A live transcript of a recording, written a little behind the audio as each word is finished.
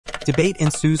Debate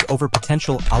ensues over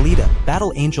potential Alita,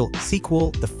 Battle Angel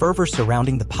sequel. The fervor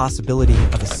surrounding the possibility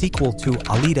of a sequel to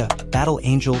Alita, Battle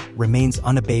Angel remains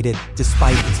unabated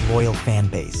despite its loyal fan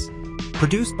base.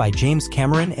 Produced by James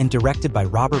Cameron and directed by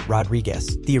Robert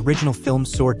Rodriguez, the original film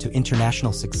soared to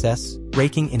international success,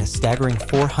 raking in a staggering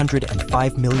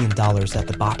 $405 million at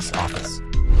the box office.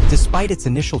 Despite its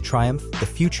initial triumph, the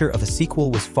future of a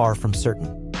sequel was far from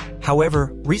certain.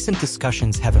 However, recent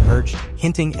discussions have emerged,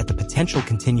 hinting at the potential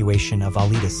continuation of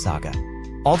Alita's saga.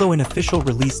 Although an official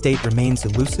release date remains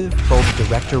elusive, both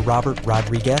director Robert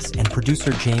Rodriguez and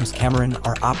producer James Cameron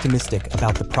are optimistic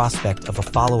about the prospect of a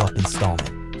follow-up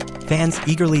installment. Fans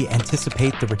eagerly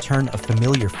anticipate the return of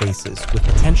familiar faces, with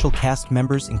potential cast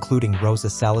members including Rosa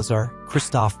Salazar,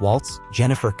 Christoph Waltz,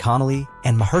 Jennifer Connelly,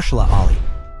 and Mahershala Ali.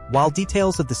 While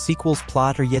details of the sequel's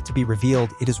plot are yet to be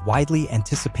revealed, it is widely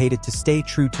anticipated to stay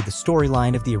true to the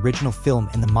storyline of the original film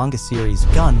and the manga series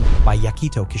Gun by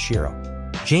Yukito Kishiro.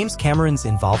 James Cameron's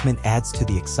involvement adds to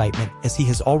the excitement, as he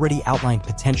has already outlined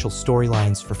potential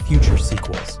storylines for future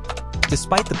sequels.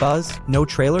 Despite the buzz, no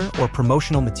trailer or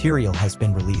promotional material has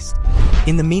been released.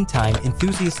 In the meantime,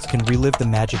 enthusiasts can relive the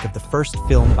magic of the first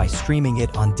film by streaming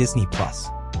it on Disney+.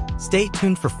 Stay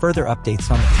tuned for further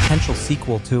updates on the potential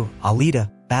sequel to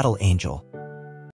Alita, Battle Angel.